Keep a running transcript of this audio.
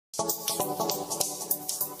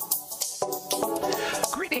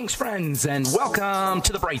Greetings, friends, and welcome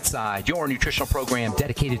to The Bright Side, your nutritional program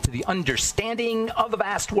dedicated to the understanding of the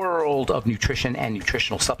vast world of nutrition and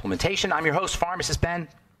nutritional supplementation. I'm your host, Pharmacist Ben,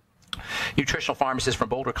 nutritional pharmacist from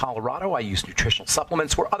Boulder, Colorado. I use nutritional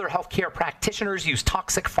supplements where other healthcare practitioners use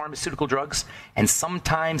toxic pharmaceutical drugs and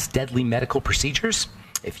sometimes deadly medical procedures.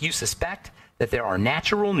 If you suspect that there are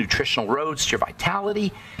natural nutritional roads to your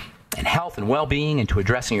vitality and health and well-being and to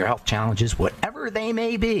addressing your health challenges, whatever they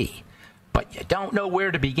may be, but you don't know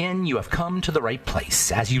where to begin, you have come to the right place.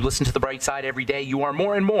 As you listen to The Bright Side every day, you are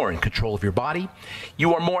more and more in control of your body.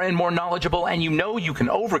 You are more and more knowledgeable, and you know you can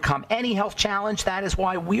overcome any health challenge. That is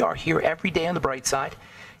why we are here every day on The Bright Side,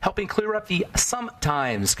 helping clear up the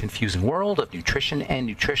sometimes confusing world of nutrition and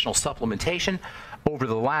nutritional supplementation. Over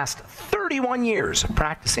the last 31 years of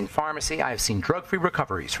practicing pharmacy, I have seen drug-free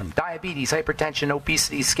recoveries from diabetes, hypertension,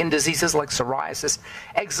 obesity, skin diseases like psoriasis,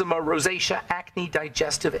 eczema, rosacea, acne,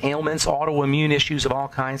 digestive ailments, autoimmune issues of all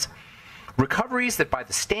kinds. Recoveries that by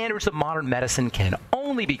the standards of modern medicine can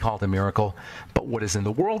only be called a miracle, but what is in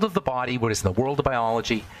the world of the body, what is in the world of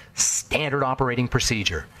biology, standard operating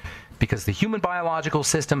procedure. Because the human biological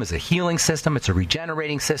system is a healing system, it's a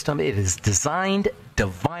regenerating system, it is designed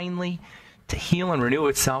divinely to heal and renew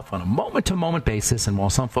itself on a moment-to-moment basis. And while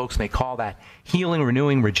some folks may call that healing,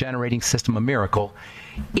 renewing, regenerating system a miracle,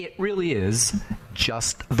 it really is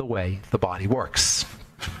just the way the body works.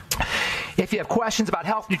 If you have questions about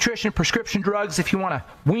health, nutrition, prescription drugs, if you want to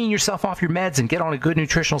wean yourself off your meds and get on a good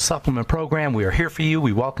nutritional supplement program, we are here for you.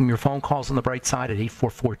 We welcome your phone calls on The Bright Side at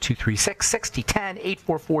 844-236-6010,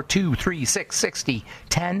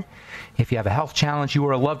 844-236-6010. If you have a health challenge you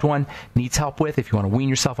or a loved one needs help with, if you want to wean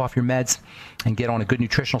yourself off your meds and get on a good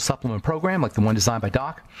nutritional supplement program like the one designed by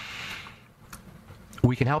Doc,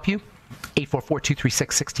 we can help you.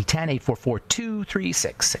 844-236-6010,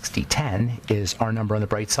 844-236-6010 is our number on The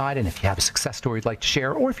Bright Side. And if you have a success story you'd like to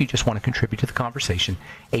share, or if you just want to contribute to the conversation,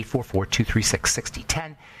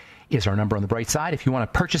 844-236-6010 is our number on The Bright Side. If you want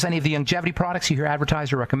to purchase any of the longevity products you hear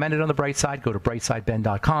advertised or recommended on The Bright Side, go to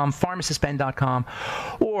brightsideben.com, pharmacistben.com,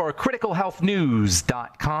 or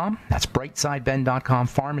criticalhealthnews.com. That's brightsideben.com,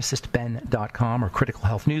 pharmacistben.com, or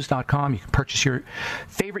criticalhealthnews.com. You can purchase your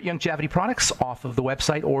favorite longevity products off of the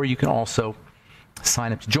website, or you can also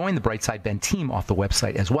sign up to join the Brightside Ben team off the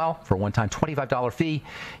website as well for a one-time $25 fee.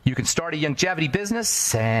 You can start a longevity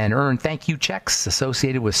business and earn thank you checks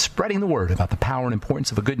associated with spreading the word about the power and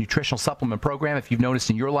importance of a good nutritional supplement program. If you've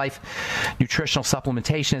noticed in your life nutritional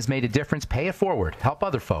supplementation has made a difference, pay it forward. Help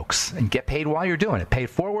other folks and get paid while you're doing it. Pay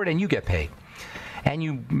it forward and you get paid. And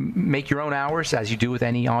you make your own hours as you do with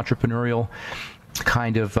any entrepreneurial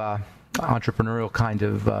kind of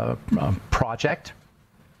project.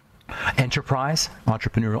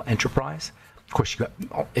 Entrepreneurial enterprise. Of course,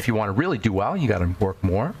 if you want to really do well, you got to work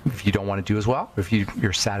more. If you don't want to do as well, if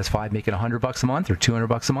you're satisfied making $100 a month or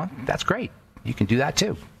 $200 a month, that's great. You can do that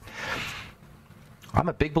too. I'm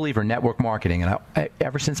a big believer in network marketing, and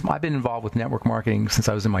ever since I've been involved with network marketing since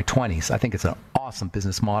I was in my 20s, I think it's an awesome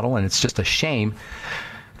business model, and it's just a shame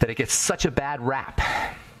that it gets such a bad rap.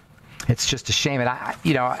 It's just a shame. And I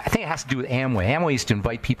think it has to do with Amway. Amway used to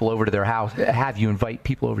invite people over to their house, have you invite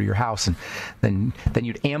people over to your house, and then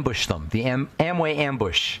you'd ambush them, the Amway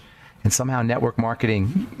ambush. And somehow network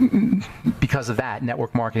marketing, because of that,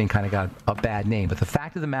 network marketing kind of got a bad name. But the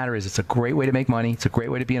fact of the matter is it's a great way to make money. It's a great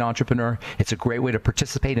way to be an entrepreneur. It's a great way to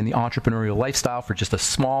participate in the entrepreneurial lifestyle for just a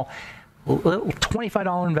small, little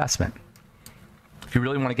 $25 investment. If you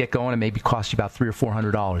really want to get going, it maybe cost you about $300 or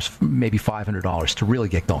 $400, maybe $500 to really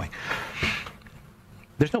get going.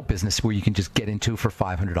 There's no business where you can just get into for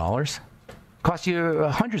 $500. It costs you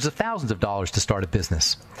hundreds of thousands of dollars to start a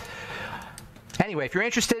business. Anyway, if you're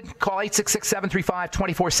interested, call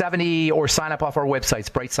 866-735-2470 or sign up off our websites,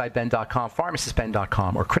 brightsideben.com,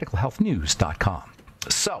 pharmacistben.com, or criticalhealthnews.com.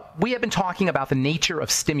 So, we have been talking about the nature of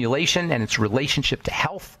stimulation and its relationship to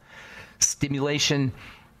health. Stimulation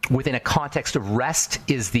within a context of rest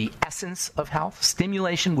is the essence of health.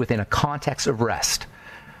 Stimulation within a context of rest.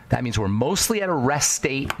 That means we're mostly at a rest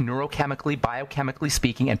state, neurochemically, biochemically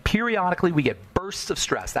speaking, and periodically we get bursts of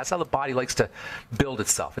stress. That's how the body likes to build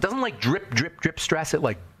itself. It doesn't like drip, drip, drip stress. It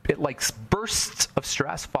likes bursts of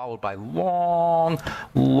stress followed by long,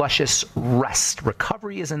 luscious rest.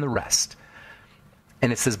 Recovery is in the rest.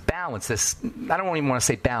 And it's this balance, I don't even want to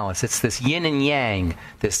say balance, it's this yin and yang,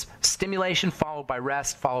 this stimulation followed by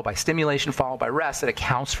rest, followed by stimulation, followed by rest that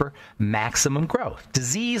accounts for maximum growth.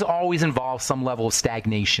 Disease always involves some level of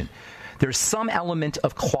stagnation. There's some element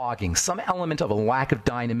of clogging, some element of a lack of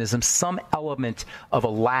dynamism, some element of a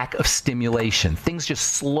lack of stimulation. Things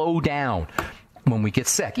just slow down when we get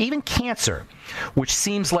sick. Even cancer, which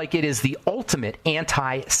seems like it is the ultimate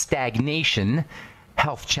anti-stagnation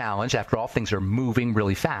health challenge. After all, things are moving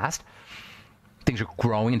really fast. Things are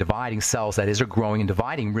growing and dividing. Cells, that is, are growing and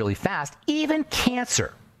dividing really fast. Even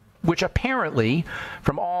cancer, which apparently,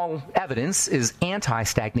 from all evidence, is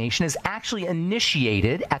anti-stagnation, is actually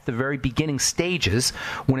initiated at the very beginning stages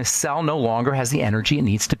when a cell no longer has the energy it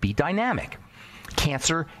needs to be dynamic.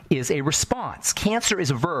 Cancer is a response. Cancer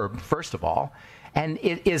is a verb, first of all, and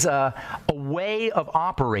it is a way of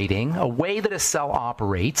operating, a way that a cell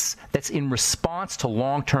operates that's in response to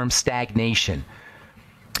long-term stagnation.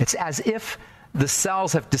 It's as if the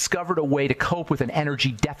cells have discovered a way to cope with an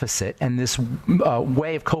energy deficit, and this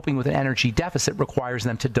way of coping with an energy deficit requires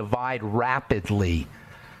them to divide rapidly,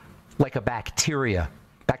 like a bacteria.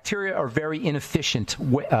 Bacteria are very inefficient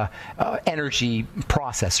energy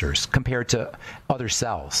processors compared to other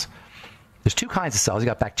cells. There's two kinds of cells. You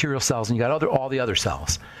got bacterial cells and you got all the other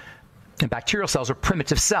cells. And bacterial cells are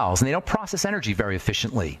primitive cells, and they don't process energy very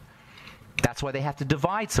efficiently. That's why they have to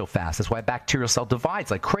divide so fast. That's why a bacterial cell divides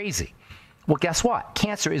like crazy. Well, guess what?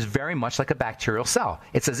 Cancer is very much like a bacterial cell.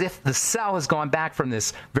 It's as if the cell has gone back from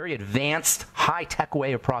this very advanced, high-tech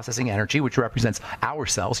way of processing energy, which represents our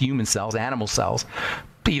cells, human cells, animal cells,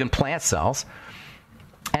 even plant cells,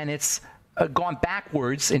 and it's gone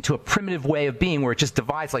backwards into a primitive way of being where it just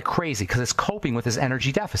divides like crazy because it's coping with this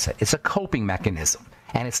energy deficit. It's a coping mechanism,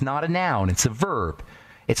 and it's not a noun. It's a verb.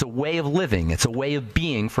 It's a way of living. It's a way of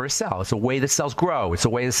being for a cell. It's a way that cells grow. It's a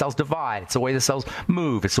way that cells divide. It's a way that cells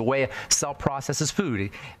move. It's a way a cell processes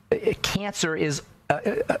food. Cancer is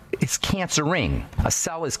it's cancering. A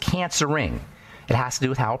cell is cancering. It has to do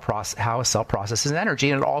with how a cell processes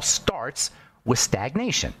energy, and it all starts with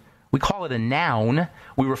stagnation. We call it a noun.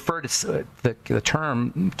 We refer to the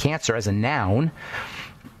term cancer as a noun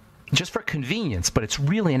just for convenience, but it's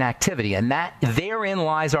really an activity, and that therein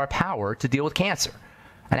lies our power to deal with cancer.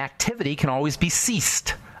 An activity can always be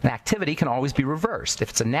ceased. An activity can always be reversed.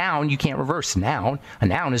 If it's a noun, you can't reverse a noun. A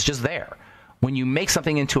noun is just there. When you make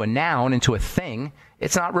something into a noun, into a thing,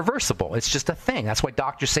 it's not reversible. It's just a thing. That's why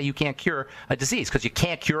doctors say you can't cure a disease, because you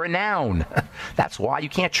can't cure a noun. That's why you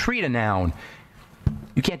can't treat a noun.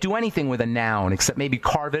 You can't do anything with a noun except maybe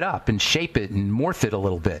carve it up and shape it and morph it a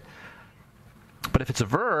little bit. But if it's a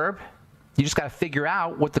verb, you just got to figure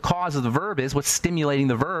out what the cause of the verb is, what's stimulating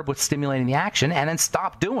the verb, what's stimulating the action, and then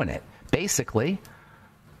stop doing it, basically.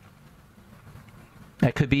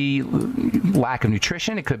 It could be lack of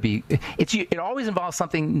nutrition. It could be, it always involves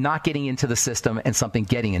something not getting into the system and something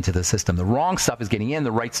getting into the system. The wrong stuff is getting in,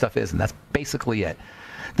 the right stuff isn't. That's basically it.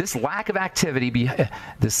 This lack of activity,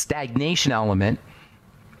 the stagnation element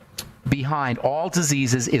behind all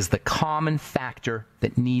diseases is the common factor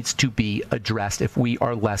that needs to be addressed if we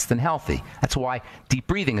are less than healthy. That's why deep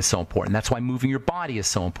breathing is so important. That's why moving your body is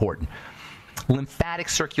so important. Lymphatic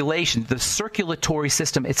circulation, the circulatory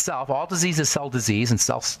system itself, all disease is cell disease, and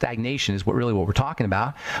cell stagnation is what we're talking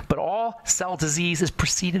about. But all cell disease is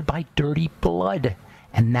preceded by dirty blood,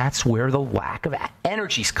 and that's where the lack of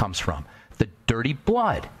energy comes from. The dirty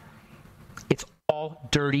blood. It's all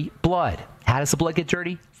dirty blood. How does the blood get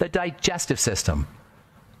dirty? The digestive system.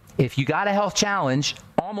 If you got a health challenge,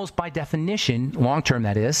 almost by definition, long-term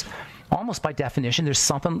that is, almost by definition, there's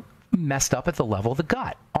something messed up at the level of the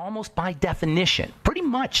gut. Almost by definition. Pretty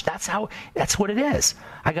much, that's what it is.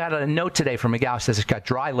 I got a note today from a gal who says she's got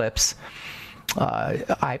dry lips.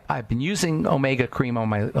 I've been using omega cream on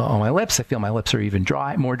my lips. I feel my lips are even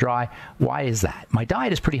more dry. Why is that? My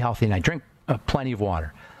diet is pretty healthy, and I drink plenty of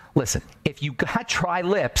water. Listen, if you got dry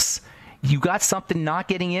lips, you got something not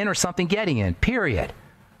getting in or something getting in, period.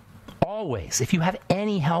 Always. If you have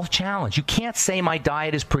any health challenge, you can't say my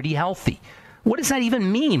diet is pretty healthy. What does that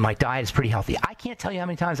even mean, my diet is pretty healthy? I can't tell you how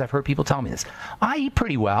many times I've heard people tell me this. I eat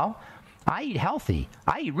pretty well. I eat healthy.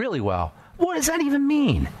 I eat really well. What does that even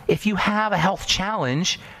mean? If you have a health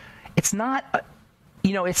challenge, it's not,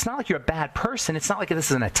 it's not like you're a bad person. It's not like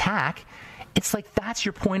this is an attack. It's like that's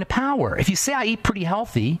your point of power. If you say I eat pretty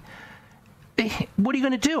healthy, what are you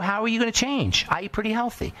going to do? How are you going to change? I eat pretty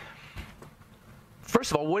healthy.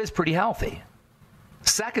 First of all, what is pretty healthy?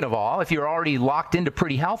 Second of all, if you're already locked into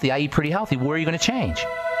pretty healthy, I eat pretty healthy, where are you going to change?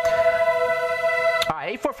 All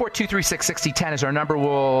right, 844-236-6010 is our number.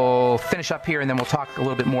 We'll finish up here, and then we'll talk a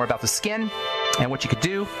little bit more about the skin and what you could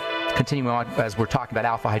do. Continuing on as we're talking about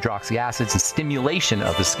alpha hydroxy acids and stimulation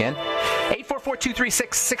of the skin.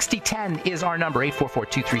 844-236-6010 is our number.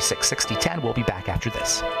 844-236-6010. We'll be back after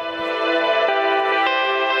this.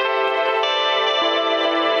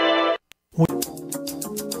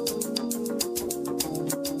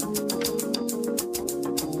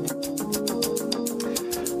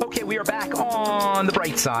 Okay, we are back on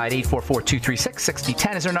Side,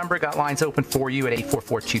 844-236-6010 is our number. Got lines open for you at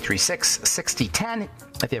 844-236-6010.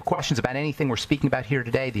 If you have questions about anything we're speaking about here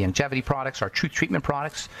today, the longevity products, our Truth Treatment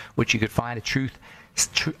products, which you could find at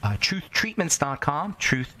truthtreatments.com,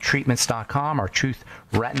 truthtreatments.com, our Truth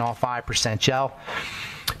Retinol 5% Gel,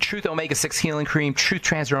 Truth Omega-6 Healing Cream, Truth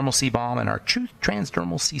Transdermal C Balm, and our Truth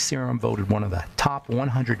Transdermal C Serum, voted one of the top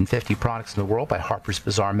 150 products in the world by Harper's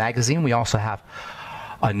Bazaar magazine. We also have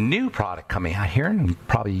a new product coming out here in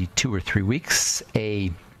probably 2 or 3 weeks,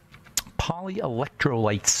 a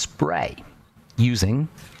polyelectrolyte spray using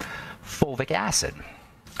fulvic acid,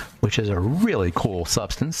 which is a really cool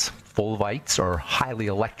substance. Fulvites are highly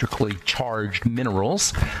electrically charged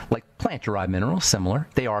minerals, like plant-derived minerals, similar.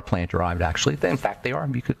 They are plant-derived, actually. In fact, they are.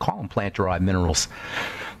 You could call them plant-derived minerals.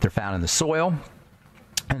 They're found in the soil,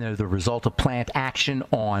 and they're the result of plant action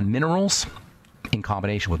on minerals in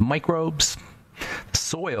combination with microbes. The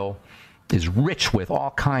soil is rich with all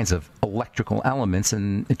kinds of electrical elements,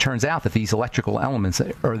 and it turns out that these electrical elements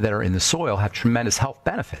that are in the soil have tremendous health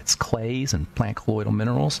benefits. Clays and plant colloidal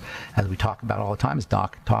minerals, as we talk about all the time, as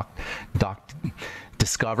Doc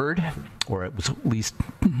discovered, or it was at least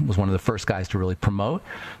was one of the first guys to really promote.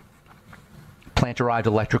 Plant-derived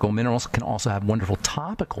electrical minerals can also have wonderful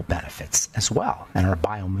topical benefits as well. And our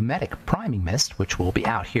biomimetic priming mist, which will be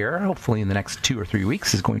out here hopefully in the next 2 or 3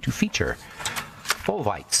 weeks, is going to feature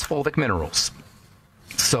fulvites, fulvic minerals.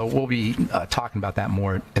 So we'll be talking about that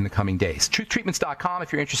more in the coming days. TruthTreatments.com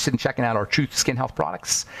if you're interested in checking out our Truth Skin Health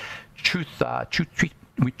products.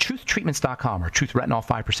 TruthTreatments.com, our Truth Retinol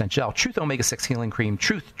 5% Gel, Truth Omega-6 Healing Cream,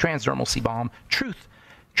 Truth Transdermal C Balm, Truth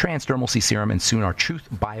Transdermal C Serum, and soon our Truth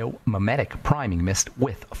Biomimetic Priming Mist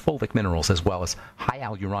with fulvic minerals, as well as high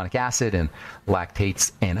hyaluronic acid and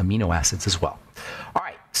lactates and amino acids as well. All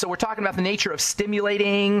right, so we're talking about the nature of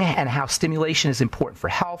stimulating and how stimulation is important for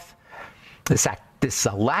health. This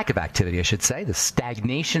lack of activity, I should say, the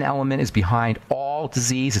stagnation element is behind all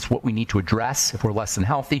disease. It's what we need to address if we're less than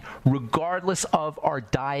healthy, regardless of our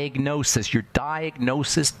diagnosis. Your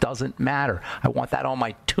diagnosis doesn't matter. I want that on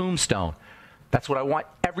my tombstone. That's what I want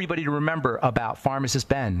everybody to remember about Pharmacist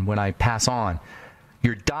Ben when I pass on.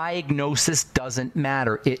 Your diagnosis doesn't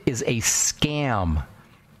matter. It is a scam.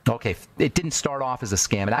 Okay, it didn't start off as a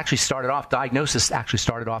scam. It actually started off, diagnosis actually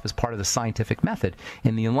started off as part of the scientific method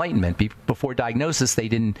in the Enlightenment. Before diagnosis, they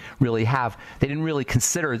didn't really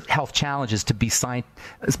consider health challenges to be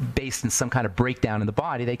based in some kind of breakdown in the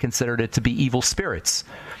body. They considered it to be evil spirits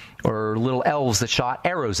or little elves that shot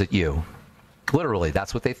arrows at you. Literally,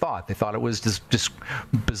 that's what they thought. They thought it was just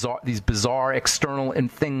bizarre, these bizarre external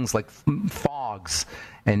things like fogs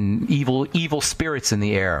and evil spirits in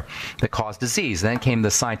the air that cause disease. Then came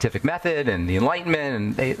the scientific method and the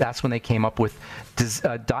Enlightenment, and that's when they came up with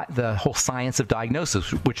the whole science of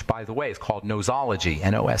diagnosis, which, by the way, is called nosology,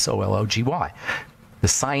 Nosology, the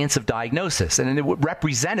science of diagnosis. And it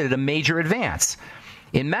represented a major advance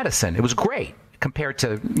in medicine. It was great compared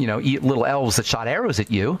to, little elves that shot arrows at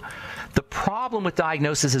you. The problem with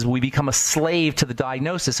diagnosis is we become a slave to the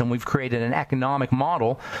diagnosis, and we've created an economic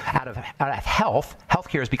model out of health.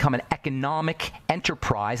 Healthcare has become an economic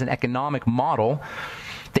enterprise, an economic model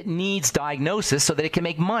that needs diagnosis so that it can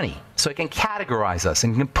make money, so it can categorize us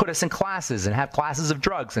and can put us in classes and have classes of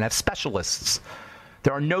drugs and have specialists.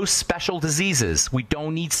 There are no special diseases. We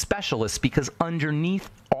don't need specialists because underneath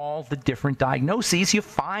all the different diagnoses, you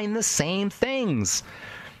find the same things.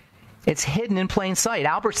 It's hidden in plain sight.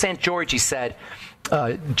 Albert St. George said,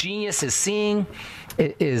 genius is seeing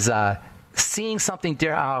something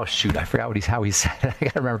different. Oh, shoot, I forgot how he said it. I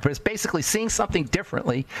got to remember. But it's basically seeing something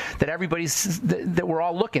differently that we're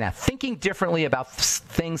all looking at. Thinking differently about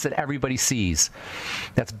things that everybody sees.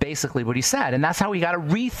 That's basically what he said. And that's how we got to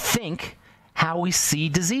rethink how we see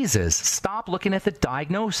diseases. Stop looking at the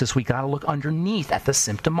diagnosis. We got to look underneath at the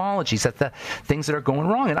symptomologies, at the things that are going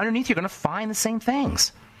wrong. And underneath, you're going to find the same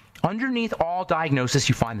things. Underneath all diagnosis,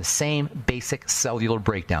 you find the same basic cellular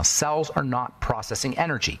breakdown. Cells are not processing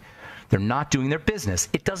energy. They're not doing their business.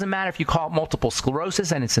 It doesn't matter if you call it multiple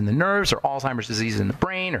sclerosis and it's in the nerves, or Alzheimer's disease in the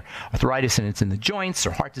brain, or arthritis and it's in the joints,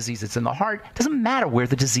 or heart disease it's in the heart. It doesn't matter where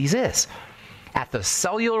the disease is. At the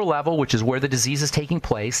cellular level, which is where the disease is taking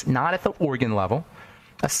place, not at the organ level,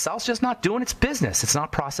 a cell's just not doing its business. It's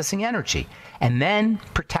not processing energy. And then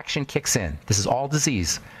protection kicks in. This is all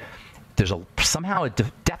disease. There's somehow a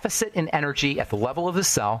deficit in energy at the level of the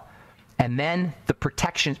cell, and then the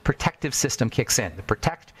protective system kicks in. The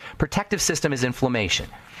protective system is inflammation.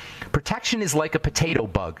 Protection is like a potato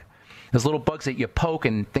bug. Those little bugs that you poke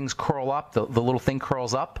and things curl up, the little thing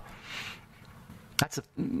curls up.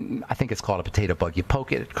 I think it's called a potato bug. You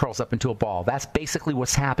poke it, it curls up into a ball. That's basically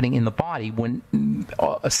what's happening in the body when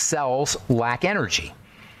cells lack energy.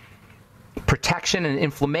 Protection and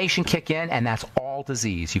inflammation kick in, and that's all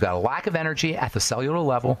disease. You got a lack of energy at the cellular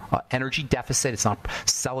level, energy deficit.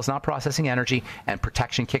 Cell is not processing energy, and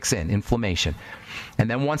protection kicks in, inflammation. And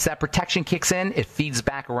then once that protection kicks in, it feeds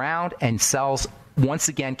back around, and cells once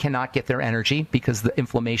again cannot get their energy because the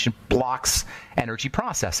inflammation blocks energy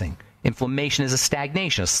processing. Inflammation is a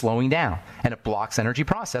stagnation, a slowing down, and it blocks energy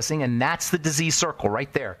processing, and that's the disease circle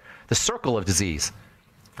right there, the circle of disease.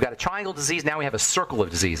 We've got a triangle disease, now we have a circle of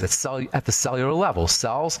disease at the cellular level.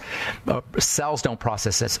 Cells don't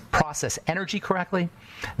process energy correctly.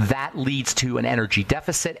 That leads to an energy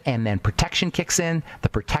deficit, and then protection kicks in. The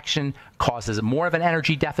protection causes more of an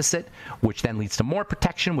energy deficit, which then leads to more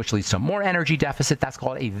protection, which leads to more energy deficit. That's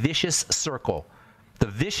called a vicious circle. The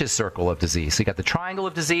vicious circle of disease. So you got the triangle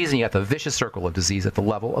of disease and you got the vicious circle of disease at the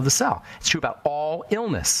level of the cell. It's true about all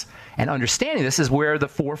illness. And understanding this is where the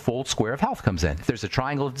fourfold square of health comes in. If there's a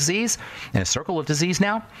triangle of disease and a circle of disease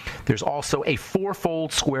now, there's also a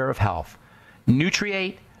fourfold square of health.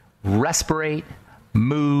 Nutriate, respirate,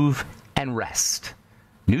 move, and rest.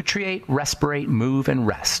 Nutriate, respirate, move, and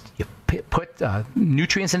rest. You put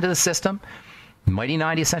nutrients into the system, mighty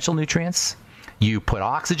 90 essential nutrients. You put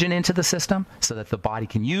oxygen into the system so that the body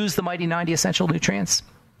can use the mighty 90 essential nutrients.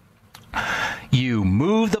 You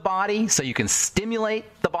move the body so you can stimulate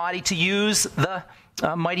the body to use the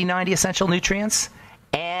mighty 90 essential nutrients.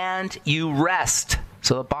 And you rest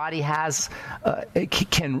so the body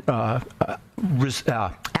can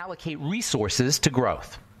allocate resources to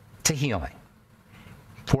growth, to healing.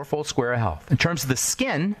 Fourfold square of health. In terms of the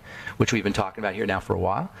skin, which we've been talking about here now for a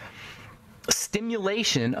while,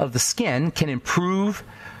 stimulation of the skin can improve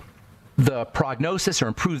the prognosis or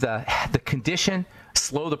improve the condition,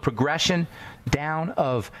 slow the progression down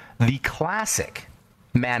of the classic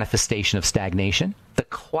manifestation of stagnation, the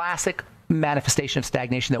classic manifestation of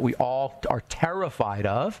stagnation that we all are terrified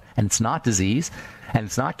of, and it's not disease, and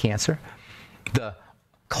it's not cancer. The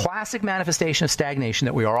classic manifestation of stagnation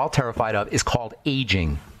that we are all terrified of is called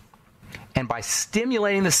aging. And by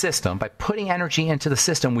stimulating the system, by putting energy into the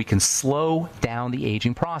system, we can slow down the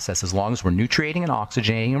aging process as long as we're nutriating and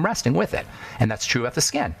oxygenating and resting with it. And that's true at the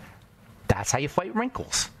skin. That's how you fight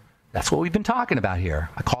wrinkles. That's what we've been talking about here.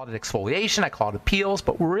 I call it exfoliation, I call it peels,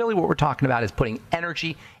 but really what we're talking about is putting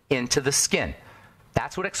energy into the skin.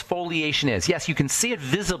 That's what exfoliation is. Yes, you can see it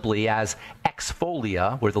visibly as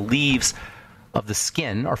exfolia, where the leaves of the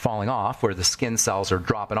skin are falling off, where the skin cells are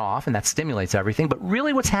dropping off, and that stimulates everything. But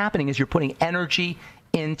really what's happening is you're putting energy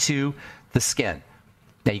into the skin.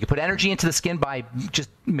 Now, you can put energy into the skin by just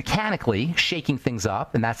mechanically shaking things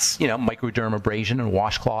up, and that's, microdermabrasion and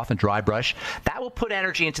washcloth and dry brush. That will put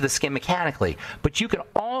energy into the skin mechanically. But you can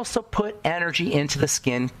also put energy into the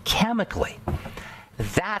skin chemically.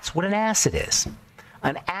 That's what an acid is.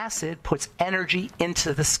 An acid puts energy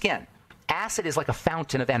into the skin. Acid is like a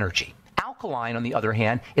fountain of energy. Alkaline, on the other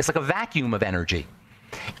hand, is like a vacuum of energy.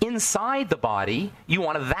 Inside the body, you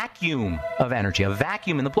want a vacuum of energy, a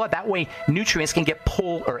vacuum in the blood. That way, nutrients can get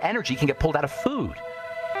pulled, or energy can get pulled out of food.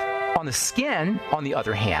 On the skin, on the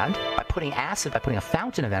other hand, by putting acid, by putting a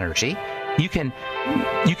fountain of energy, you can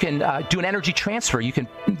do an energy transfer.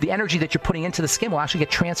 The energy that you're putting into the skin will actually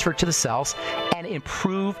get transferred to the cells and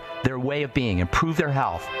improve their way of being, improve their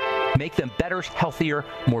health, make them better, healthier,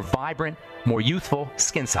 more vibrant, more youthful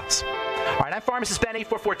skin cells. All right, I'm Pharmacist Ben.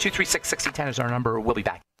 844-236-6010 is our number. We'll be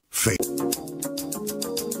back.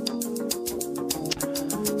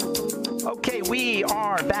 Okay, we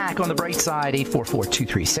are back on the bright side.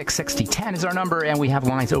 844-236-6010 is our number, and we have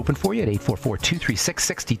lines open for you at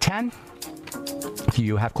 844-236-6010. If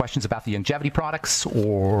you have questions about the longevity products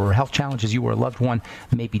or health challenges you or a loved one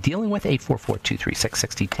may be dealing with,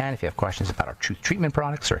 844-236-6010. If you have questions about our Truth Treatment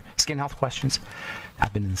products or skin health questions.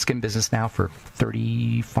 I've been in the skin business now for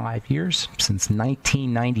 35 years, since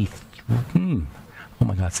 1993. Oh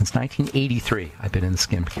my God, since 1983, I've been in the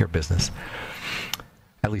skin care business.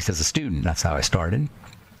 At least as a student, that's how I started.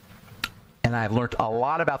 And I've learned a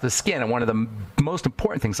lot about the skin. And one of the most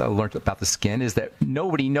important things I learned about the skin is that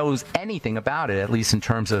nobody knows anything about it, at least in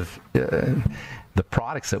terms of the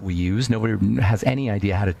products that we use. Nobody has any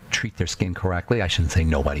idea how to treat their skin correctly. I shouldn't say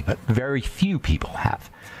nobody, but very few people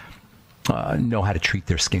know how to treat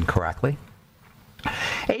their skin correctly.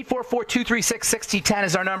 844-236-6010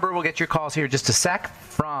 is our number. We'll get your calls here in just a sec.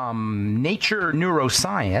 From Nature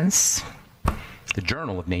Neuroscience, the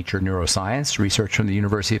Journal of Nature Neuroscience, research from the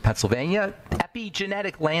University of Pennsylvania.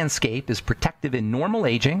 Epigenetic landscape is protective in normal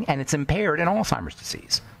aging, and it's impaired in Alzheimer's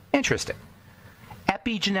disease. Interesting.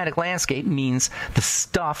 epigenetic landscape means the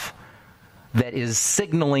stuff that is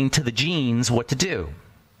signaling to the genes what to do.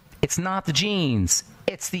 It's not the genes.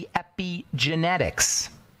 It's the epigenetics.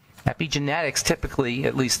 Epigenetics, typically,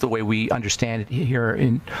 at least the way we understand it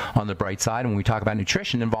here on the bright side, when we talk about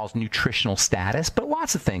nutrition, involves nutritional status, but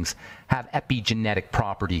lots of things have epigenetic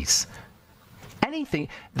properties.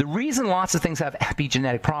 The reason lots of things have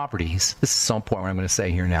epigenetic properties, this is so important what I'm going to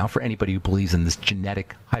say here now, for anybody who believes in this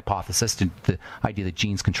genetic hypothesis, the idea that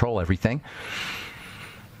genes control everything.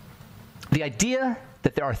 The idea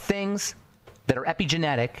that there are things that are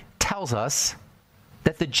epigenetic tells us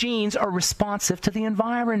that the genes are responsive to the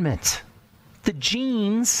environment. The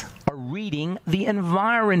genes are reading the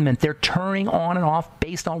environment. They're turning on and off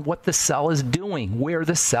based on what the cell is doing, where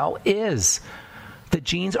the cell is. The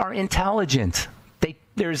genes are intelligent.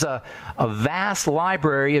 There's a vast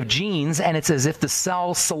library of genes, and it's as if the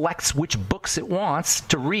cell selects which books it wants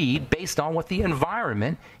to read based on what the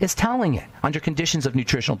environment is telling it. Under conditions of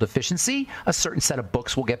nutritional deficiency, a certain set of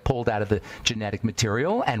books will get pulled out of the genetic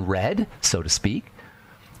material and read, so to speak.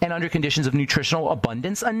 And under conditions of nutritional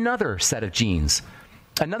abundance, another set of genes,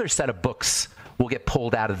 another set of books will get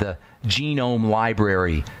pulled out of the genome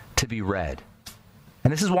library to be read.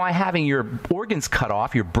 And this is why having your organs cut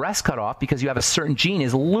off, your breast cut off, because you have a certain gene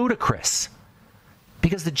is ludicrous.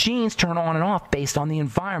 Because the genes turn on and off based on the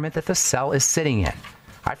environment that the cell is sitting in.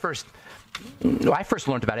 I first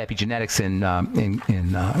learned about epigenetics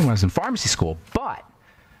when I was in pharmacy school, but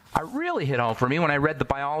it really hit home for me when I read The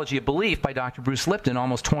Biology of Belief by Dr. Bruce Lipton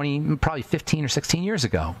almost probably 15 or 16 years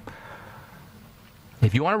ago.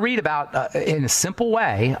 If you want to read about, in a simple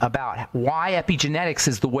way, about why epigenetics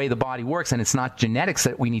is the way the body works, and it's not genetics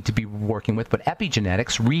that we need to be working with, but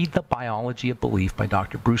epigenetics, read The Biology of Belief by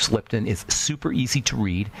Dr. Bruce Lipton. It's super easy to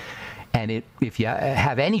read. And if you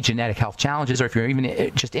have any genetic health challenges, or if you're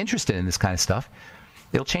even just interested in this kind of stuff,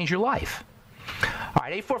 it'll change your life. All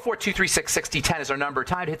right, 844-236-6010 is our number.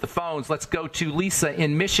 Time to hit the phones. Let's go to Lisa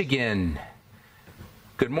in Michigan.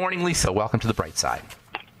 Good morning, Lisa. Welcome to the Bright Side.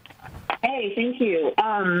 Hey, thank you.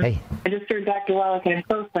 Hey. I just heard Dr. Wallach on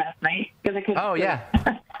Close last night. Oh, yeah.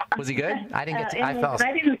 Was he good? I didn't get to. I fell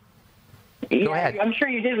asleep. Go ahead. I'm sure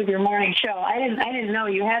you did with your morning show. I didn't know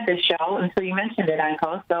you had this show until you mentioned it on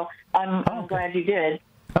Close, so I'm glad you did.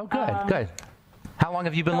 Oh, good, good. How long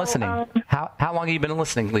have you been listening? How long have you been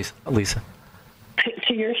listening, Lisa?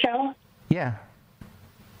 To your show? Yeah.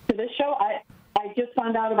 To this show? I just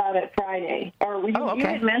found out about it Friday. Or you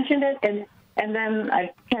had mentioned it, and then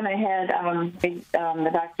I kind of had the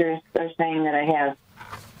doctors are saying that I have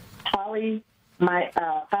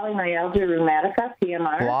polymyalgia rheumatica,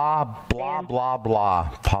 PMR. Blah, blah.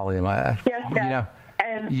 Polymyalgia. Yes, you know,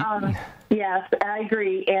 and yes, I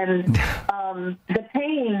agree. And the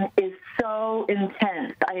pain is so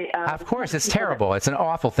intense. Of course, it's terrible. It's an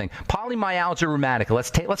awful thing. Polymyalgia rheumatica.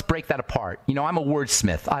 Let's break that apart. You know, I'm a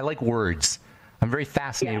wordsmith. I like words. I'm very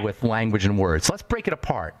fascinated with language and words. Let's break it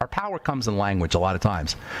apart. Our power comes in language a lot of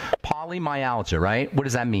times. Polymyalgia, right? What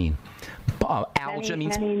does that mean? Algia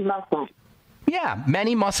means... Many muscles. Yeah,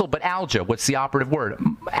 many muscle, but algia. What's the operative word?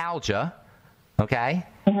 Algia, okay?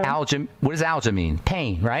 Mm-hmm. Algia, what does algia mean?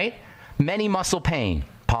 Pain, right? Many muscle pain.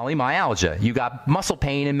 Polymyalgia. You got muscle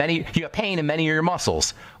pain in many... You got pain in many of your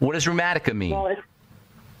muscles. What does rheumatica mean? Well, it's...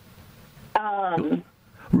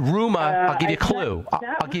 I'll give you a clue.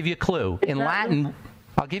 I'll give you a clue. In Latin,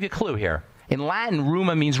 I'll give you a clue here. In Latin,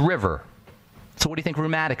 rheuma means river. So what do you think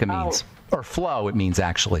rheumatica means? Or flow, it means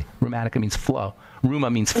actually. Rheumatica means flow. Rheuma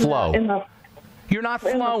means flow. You're not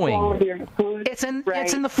flowing. It's in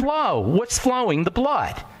the flow. What's flowing? The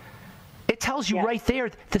blood. It tells you right there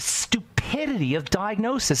the stupidity of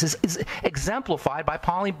diagnosis is exemplified by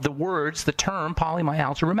the term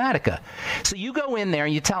polymyalgia rheumatica. So you go in there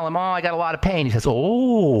and you tell him, I got a lot of pain. He says,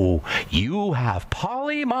 you have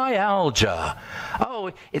polymyalgia.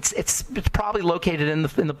 Oh, it's probably located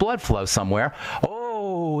in the blood flow somewhere.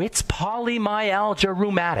 Oh, it's polymyalgia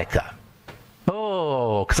rheumatica.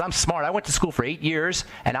 Oh, because I'm smart. I went to school for 8 years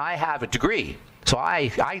and I have a degree. So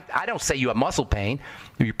I don't say you have muscle pain.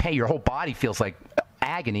 Your whole body feels like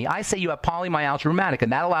agony. I say you have polymyalgia rheumatica,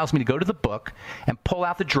 and that allows me to go to the book and pull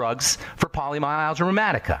out the drugs for polymyalgia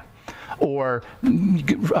rheumatica. Or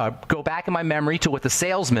go back in my memory to what the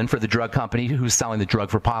salesman for the drug company who's selling the drug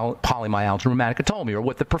for polymyalgia rheumatica told me, or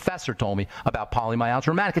what the professor told me about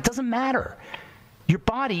polymyalgia rheumatica. It doesn't matter. Your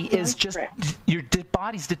body is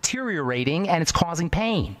body's deteriorating and it's causing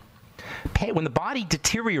pain. When the body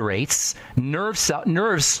deteriorates, nerves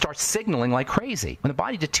start signaling like crazy. When the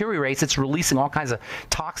body deteriorates, it's releasing all kinds of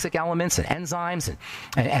toxic elements and enzymes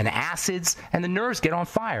and acids, and the nerves get on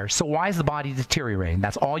fire. So why is the body deteriorating?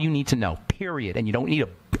 That's all you need to know, period. And you don't need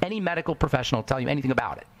any medical professional to tell you anything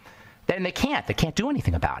about it. Then they can't do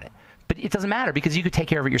anything about it. But it doesn't matter because you could take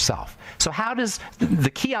care of it yourself. So how does the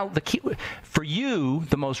key for you,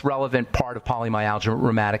 the most relevant part of polymyalgia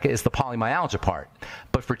rheumatica is the polymyalgia part.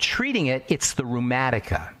 But for treating it, it's the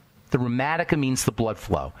rheumatica. The rheumatica means the blood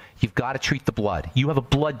flow. You've got to treat the blood. You have a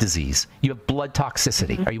blood disease. You have blood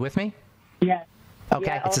toxicity. Mm-hmm. Are you with me? Yes. Okay.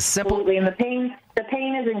 Yeah, it's a simple. Absolutely. And the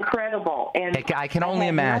pain is incredible. And I can only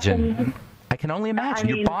imagine. I can only imagine.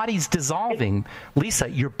 Your body's dissolving. Lisa,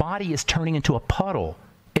 your body is turning into a puddle.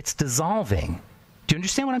 It's dissolving. Do you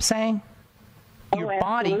understand what I'm saying? Your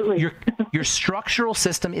body, your structural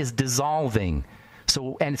system is dissolving.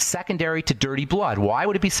 So, and it's secondary to dirty blood. Why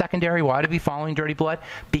would it be secondary? Why would it be following dirty blood?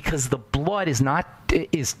 Because the blood is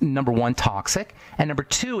number one, toxic, and number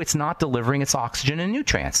two, it's not delivering its oxygen and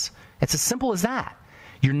nutrients. It's as simple as that.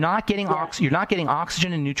 You're not getting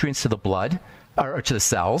oxygen and nutrients to the blood or to the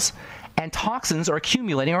cells. And toxins are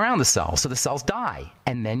accumulating around the cells, so the cells die,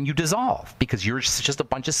 and then you dissolve because you're just a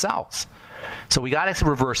bunch of cells. So we got to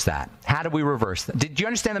reverse that. How do we reverse that? Did you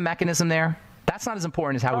understand the mechanism there? That's not as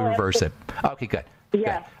important as how we reverse it. Okay, good.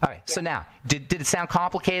 Yeah. Good. All right. So now, did it sound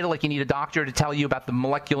complicated, like you need a doctor to tell you about the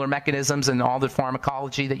molecular mechanisms and all the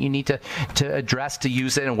pharmacology that you need to address to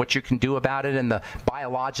use it and what you can do about it and the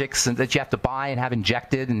biologics and that you have to buy and have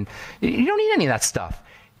injected? And you don't need any of that stuff.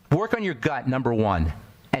 Work on your gut, number one.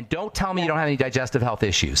 And don't tell me you don't have any digestive health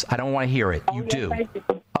issues. I don't want to hear it. You do.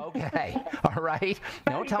 Okay. All right.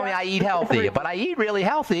 Don't tell me I eat healthy, but I eat really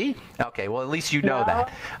healthy. Okay. Well, at least you know that.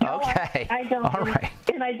 Okay. I don't. All right.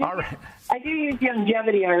 And I do, all right. I do use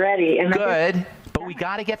longevity already. And good. But we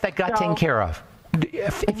got to get that gut taken care of.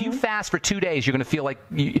 If you fast for 2 days, you're going to feel like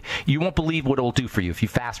you won't believe what it'll do for you if you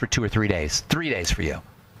fast for 2 or 3 days. 3 days for you.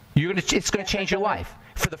 It's going to change your life.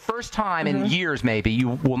 For the first time in years, maybe, you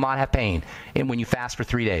will not have pain when you fast for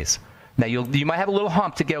 3 days. Now, you might have a little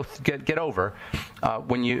hump to get over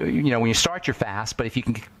when you start your fast, but if you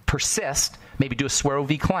can persist, maybe do a Swero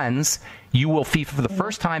V cleanse, you will feel for the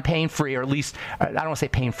first time pain-free, or at least, I don't want to say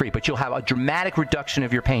pain-free, but you'll have a dramatic reduction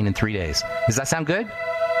of your pain in 3 days. Does that sound good?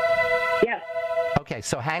 Yes. Okay,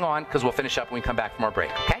 so hang on, because we'll finish up when we come back from our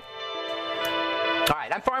break, okay? All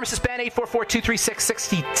right, I'm Pharmacist Ben.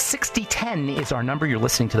 844-236-6010 is our number. You're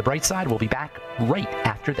listening to The Bright Side. We'll be back right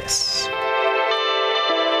after this.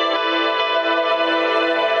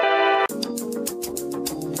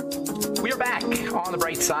 We are back on The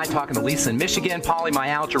Bright Side talking to Lisa in Michigan,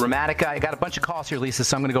 polymyalgia rheumatica. I got a bunch of calls here, Lisa,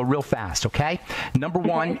 so I'm going to go real fast, okay? Number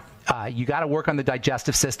one, you got to work on the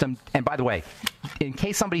digestive system. And by the way, in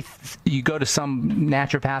case you go to some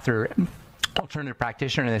naturopath or alternative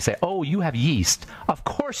practitioner and they say, oh, you have yeast. Of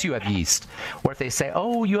course you have yeast. Or if they say,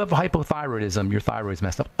 oh, you have hypothyroidism, your thyroid's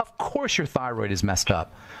messed up. Of course your thyroid is messed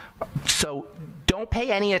up. So don't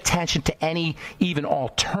pay any attention to any even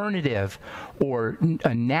alternative or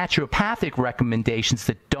naturopathic recommendations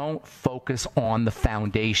that don't focus on the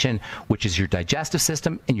foundation, which is your digestive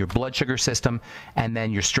system and your blood sugar system and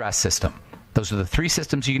then your stress system. Those are the three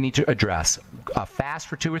systems you need to address. Fast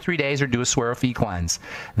for 2 or 3 days or do a Swero V cleanse.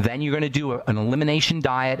 Then you're going to do an elimination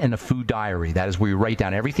diet and a food diary. That is where you write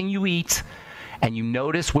down everything you eat and you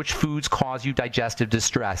notice which foods cause you digestive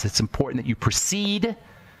distress. It's important that you precede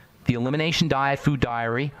the elimination diet, food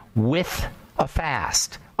diary with a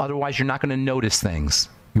fast. Otherwise, you're not going to notice things.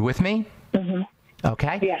 You with me? Mm-hmm.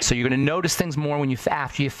 Okay? Yeah. So you're going to notice things more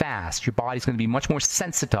after you fast. Your body's going to be much more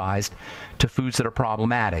sensitized to foods that are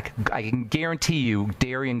problematic. I can guarantee you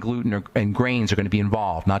dairy and gluten and grains are going to be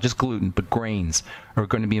involved. Not just gluten, but grains are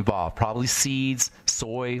going to be involved. Probably seeds,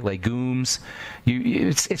 soy, legumes.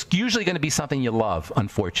 It's usually going to be something you love,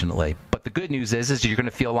 unfortunately. But the good news is you're going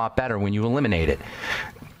to feel a lot better when you eliminate it.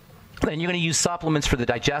 Then you're going to use supplements for the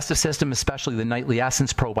digestive system, especially the Nightly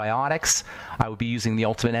Essence probiotics. I would be using the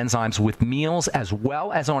Ultimate Enzymes with meals as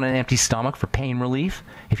well as on an empty stomach for pain relief.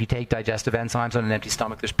 If you take digestive enzymes on an empty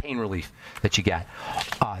stomach, there's pain relief that you get.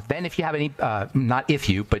 Then if you have any, not if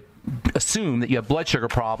you, but assume that you have blood sugar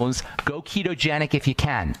problems, go ketogenic if you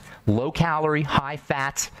can. Low calorie, high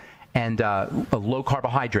fat, and a low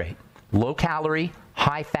carbohydrate. Low calorie,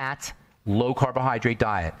 high fat, low carbohydrate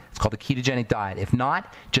diet. It's called the ketogenic diet. If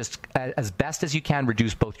not, just as best as you can,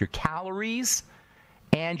 reduce both your calories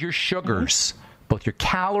and your sugars. both your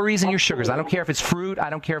calories and your sugars. I don't care if it's fruit. I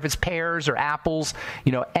don't care if it's pears or apples.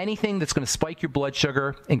 Anything that's going to spike your blood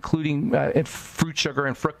sugar, including fruit sugar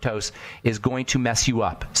and fructose, is going to mess you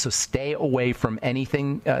up. So stay away from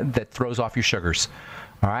anything that throws off your sugars.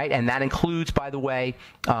 All right, and that includes, by the way,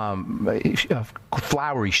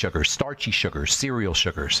 floury sugars, starchy sugars, cereal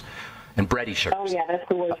sugars, and bready sugars. Oh, yeah, that's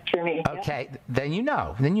the worst for me. Okay, then you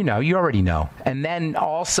know. You already know. And then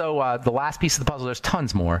also the last piece of the puzzle, there's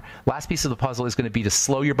tons more. Last piece of the puzzle is going to be to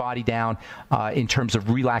slow your body down in terms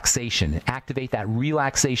of relaxation. Activate that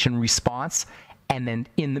relaxation response. And then,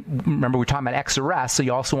 remember, we're talking about X or rest, so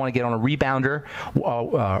you also want to get on a rebounder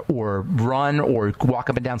or run or walk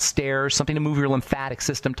up and down stairs, something to move your lymphatic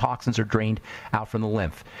system. Toxins are drained out from the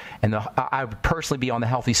lymph. And I would personally be on the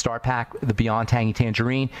Healthy Start Pack, the Beyond Tangy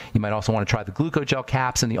Tangerine. You might also want to try the Glucogel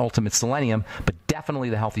caps and the Ultimate Selenium, but definitely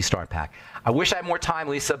the Healthy Start Pack. I wish I had more time,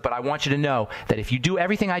 Lisa, but I want you to know that if you do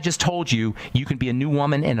everything I just told you, you can be a new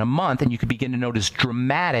woman in a month, and you can begin to notice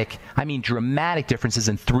dramatic differences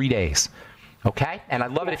in 3 days. Okay? And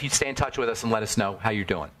I'd love it if you'd stay in touch with us and let us know how you're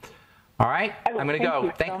doing. All right? I'm going to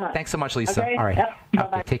go. Thanks so much, Lisa. Okay. All right.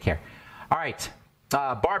 Yep. Okay, take care. All right.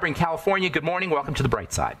 Barbara in California, good morning. Welcome to the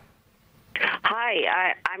Bright Side.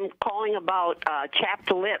 Hi, I'm calling about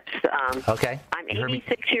chapped lips. Okay. I'm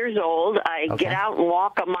 86 years old. I get out and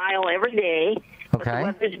walk a mile every day. But the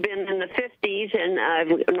weather's been in the 50s, and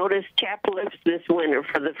I've noticed chapped lips this winter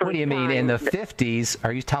for the first time. What do you mean, in the 50s?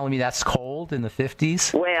 Are you telling me that's cold in the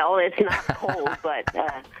 50s? Well, it's not cold, but...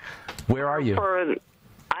 Where are you?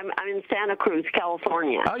 I'm in Santa Cruz,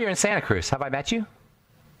 California. Oh, you're in Santa Cruz. Have I met you?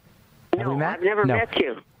 No, I've never met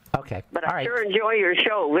you. Okay. But I sure enjoy your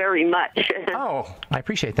show very much. Oh, I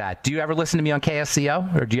appreciate that. Do you ever listen to me on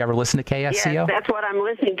KSCO, or do you ever listen to KSCO? Yes, that's what I'm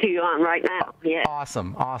listening to you on right now. Yeah.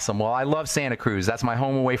 Awesome. Well, I love Santa Cruz. That's my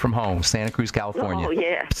home away from home, Santa Cruz, California. Oh,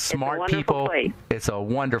 yeah. Smart people. Place. It's a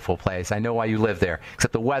wonderful place. I know why you live there,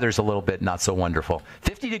 except the weather's a little bit not so wonderful.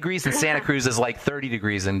 50 degrees in Santa Cruz is like 30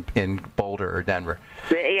 degrees in Boulder or Denver.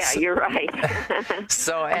 Yeah, you're right.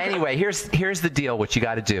 So anyway, here's the deal. What you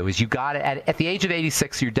got to do is you got to, at the age of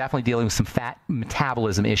 86, you're definitely dealing with some fat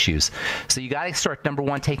metabolism issues. So you got to start, number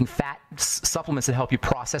one, taking fat supplements that help you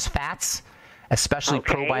process fats, especially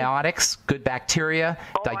probiotics, good bacteria,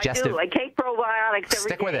 digestive. I take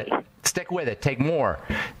probiotics every day. Stick with it. Take more.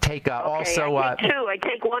 Take also. I take two. I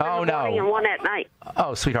take one in the morning and one at night.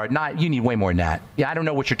 Oh, sweetheart, you need way more than that. Yeah, I don't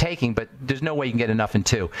know what you're taking, but there's no way you can get enough in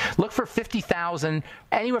two. Look for 50,000,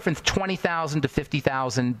 anywhere from 20,000 to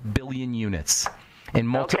 50,000 billion units.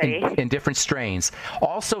 In different strains.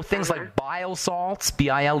 Also things like bile salts,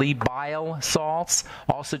 B-I-L-E, bile salts,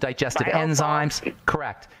 also digestive enzymes.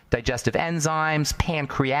 Correct. Digestive enzymes,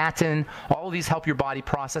 pancreatin, all of these help your body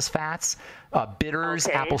process fats. Bitters,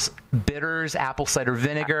 apple cider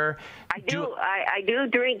vinegar. I do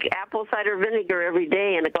drink apple cider vinegar every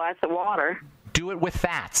day in a glass of water. Do it with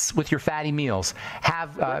fats, with your fatty meals.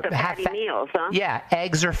 Fatty meals, huh? Yeah,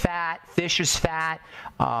 eggs are fat, fish is fat,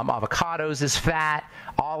 avocados is fat,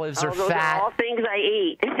 olives are those fat. Are all things I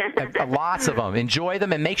eat. Lots of them. Enjoy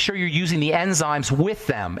them and make sure you're using the enzymes with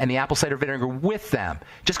them and the apple cider vinegar with them.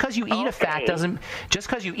 Just because you eat a fat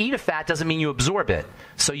doesn't mean you absorb it.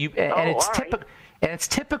 So it's typical. And it's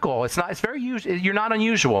typical. You're not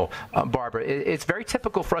unusual, Barbara. It's very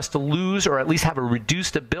typical for us to lose or at least have a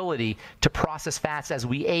reduced ability to process fats as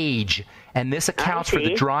we age. And this accounts for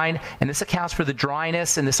the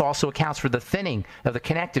dryness, and this also accounts for the thinning of the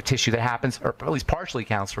connective tissue that happens, or at least partially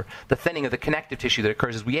accounts for the thinning of the connective tissue that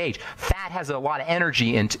occurs as we age. Fat has a lot of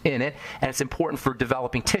energy in it, and it's important for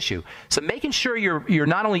developing tissue. So making sure you're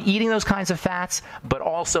not only eating those kinds of fats, but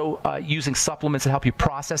also using supplements that help you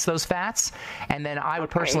process those fats. And then I would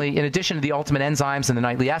personally, in addition to the Ultimate Enzymes and the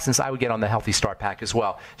Nightly Essence, I would get on the Healthy Start Pack as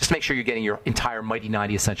well. Just make sure you're getting your entire Mighty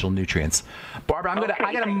 90 essential nutrients. Barbara,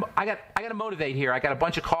 I gotta motivate here. I got a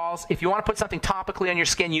bunch of calls. If you want to put something topically on your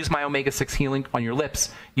skin, use my Omega-6 Healing on your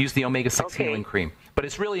lips. Use the Omega-6 Healing Cream. But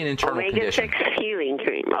it's really an internal condition. Omega-6 Healing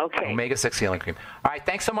Cream. Okay. Omega-6 Healing Cream. All right.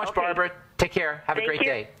 Thanks so much, Barbara. Take care. Have a great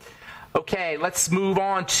day. Okay, let's move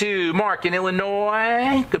on to Mark in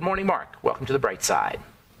Illinois. Good morning, Mark. Welcome to the Bright Side.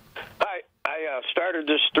 Hi. I started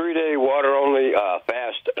this 3-day water-only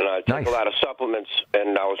fast, and I take a lot of supplements,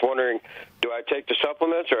 and I was wondering, do I take the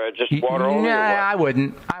supplements, or I just water-only? Nah, I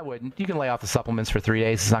wouldn't. You can lay off the supplements for 3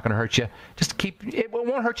 days. It's not going to hurt you. It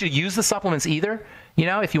won't hurt you to use the supplements either,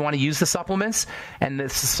 if you want to use the supplements. And the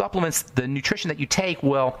supplements, the nutrition that you take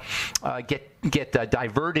will get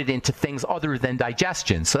diverted into things other than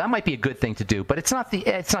digestion. So that might be a good thing to do, but it's not the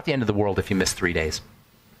end of the world if you miss 3 days.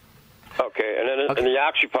 Okay, and then in the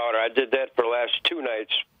oxy powder, I did that for the last 2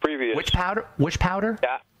 nights previous. Which powder?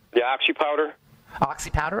 Yeah, the oxy powder. Oxy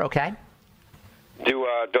powder, okay. Do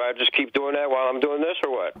I just keep doing that while I'm doing this,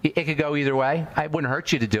 or what? It could go either way. It wouldn't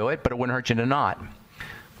hurt you to do it, but it wouldn't hurt you to not.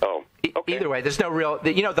 Oh, okay. Either way, there's no real,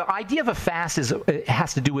 the idea of a fast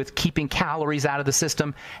has to do with keeping calories out of the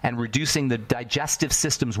system and reducing the digestive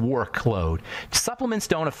system's workload. Supplements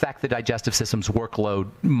don't affect the digestive system's workload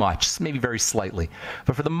much, maybe very slightly.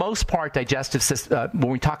 But for the most part, digestive system,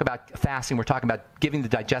 when we talk about fasting, we're talking about giving the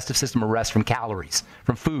digestive system a rest from calories,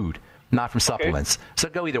 from food, not from supplements. So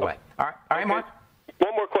go either way. All right, Mark?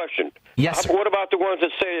 One more question. Yes, sir. What about the ones that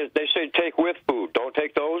say take with food? Don't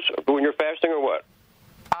take those when you're fasting, or what?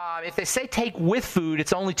 If they say take with food,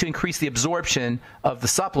 it's only to increase the absorption of the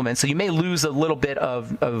supplement. So you may lose a little bit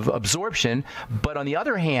of absorption, but on the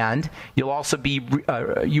other hand, you'll also be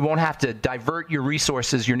you won't have to divert your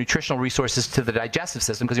resources, your nutritional resources, to the digestive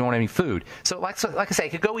system because you won't have any food. So like I say, it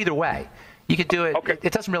could go either way. You could do it. Okay.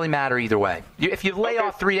 It doesn't really matter either way. If you lay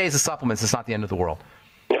off 3 days of supplements, it's not the end of the world.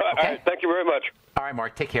 Okay? All right, thank you very much. All right,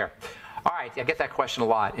 Mark, take care. All right, I get that question a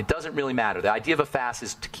lot. It doesn't really matter. The idea of a fast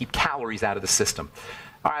is to keep calories out of the system.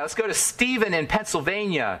 All right, let's go to Stephen in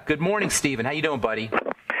Pennsylvania. Good morning, Stephen. How you doing, buddy?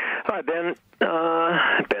 Hi, Ben. Ben,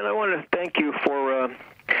 I want to thank you for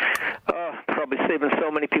probably saving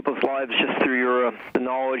so many people's lives just through the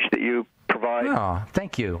knowledge that you provide. Oh,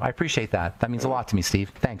 thank you. I appreciate that. That means a lot to me,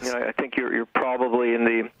 Steve. Thanks. You know, I think you're probably in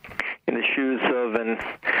the shoes of and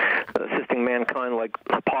assisting mankind like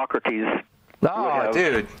Hippocrates. Oh,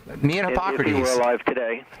 dude, me and Hippocrates. If he were alive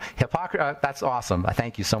today. That's awesome.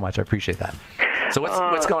 Thank you so much. I appreciate that. So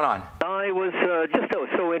what's going on? I was just so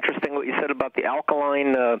interesting what you said about the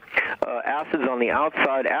alkaline acids on the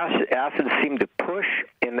outside. Acids seem to push,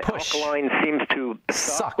 and the alkaline seems to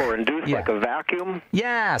suck or induce like a vacuum.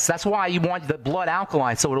 Yes, that's why you want the blood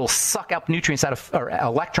alkaline, so it'll suck up nutrients out of or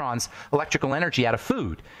electrons, electrical energy out of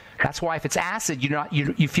food. That's why if it's acid, you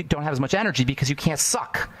don't have as much energy because you can't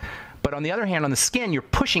suck. But on the other hand, on the skin, you're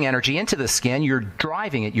pushing energy into the skin. You're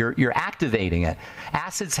driving it. You're activating it.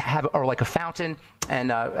 Acids are like a fountain,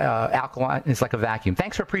 and alkaline is like a vacuum.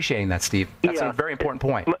 Thanks for appreciating that, Steve. That's a very important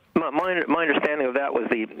point. My understanding of that was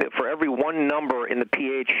for every one number in the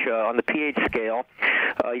pH on the pH scale,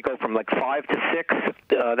 you go from like 5 to 6.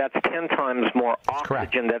 That's 10 times more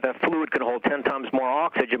oxygen. That fluid can hold 10 times more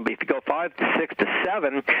oxygen. But if you go 5 to 6 to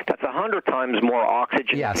 7, that's 100 times more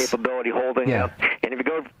oxygen capability holding. And if you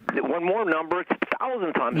go one more number, it's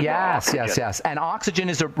 1,000 times more oxygen. Yes. And oxygen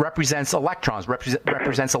represents electrons,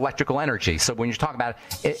 represents electrical energy. So when you're talking about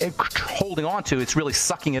it holding on to, it's really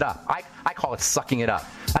sucking it up. I call it sucking it up.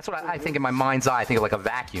 That's what I think in my mind's eye. I think of like a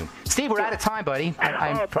vacuum. Steve, we're out of time, buddy.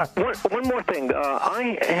 One more thing.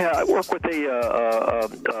 I work with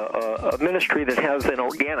a ministry that has an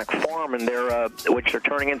organic farm, and which they're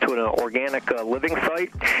turning into an organic living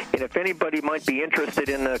site. And if anybody might be interested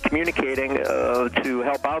in communicating to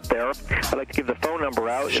help out there, I'd like to give the phone number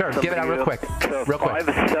out. Sure, give it out real quick.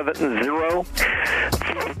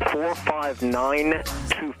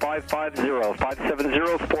 570-459-2550.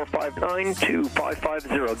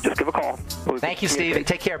 570-459-2550. Just give a call. Thank you, Steve, and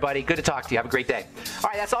take care, buddy. Good to talk to you. Have a great day. All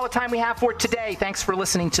right, that's all the time we have for today. Thanks for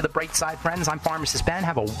listening to The Bright Side, friends. I'm Pharmacist Ben.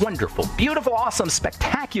 Have a wonderful, beautiful, awesome,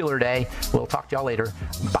 spectacular day. We'll talk to y'all later.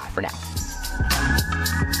 Bye for now.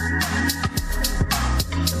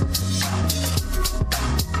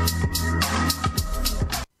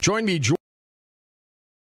 Join me.